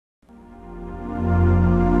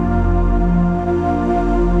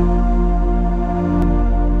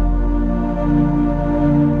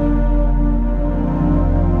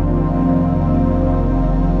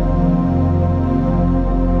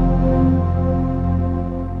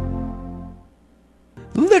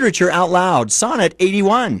Literature Out Loud, Sonnet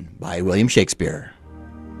 81 by William Shakespeare.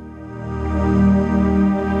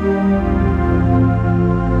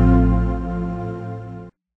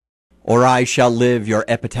 Or I shall live your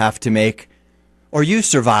epitaph to make, or you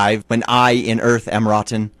survive when I in earth am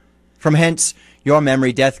rotten. From hence your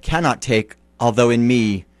memory death cannot take, although in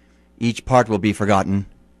me each part will be forgotten.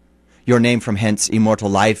 Your name from hence immortal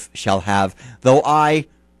life shall have, though I,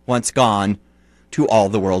 once gone, to all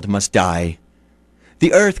the world must die.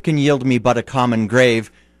 The earth can yield me but a common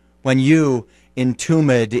grave, when you,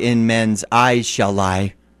 entombed in men's eyes, shall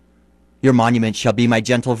lie. Your monument shall be my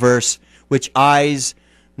gentle verse, which eyes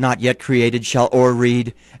not yet created shall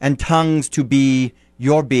o'erread, and tongues to be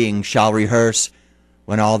your being shall rehearse.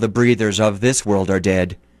 When all the breathers of this world are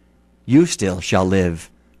dead, you still shall live,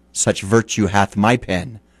 such virtue hath my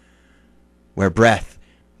pen, where breath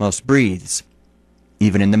most breathes,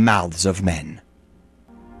 even in the mouths of men.